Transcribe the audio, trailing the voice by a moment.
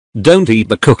Don't eat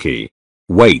the cookie.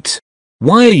 Wait.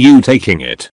 Why are you taking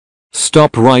it?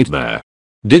 Stop right there.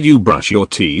 Did you brush your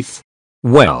teeth?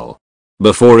 Well,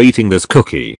 before eating this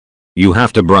cookie, you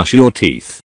have to brush your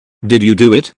teeth. Did you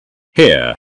do it?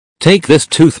 Here. Take this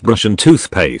toothbrush and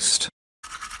toothpaste.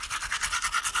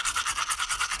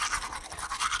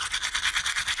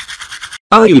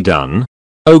 Are you done?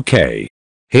 Okay.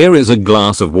 Here is a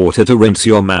glass of water to rinse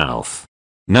your mouth.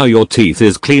 Now your teeth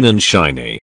is clean and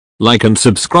shiny. Like and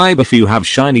subscribe if you have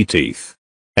shiny teeth.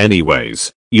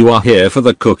 Anyways, you are here for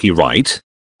the cookie, right?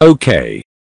 Okay.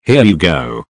 Here you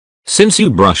go. Since you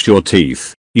brushed your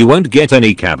teeth, you won't get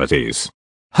any cavities.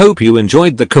 Hope you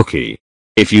enjoyed the cookie.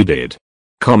 If you did,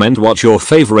 comment what your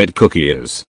favorite cookie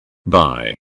is.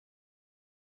 Bye.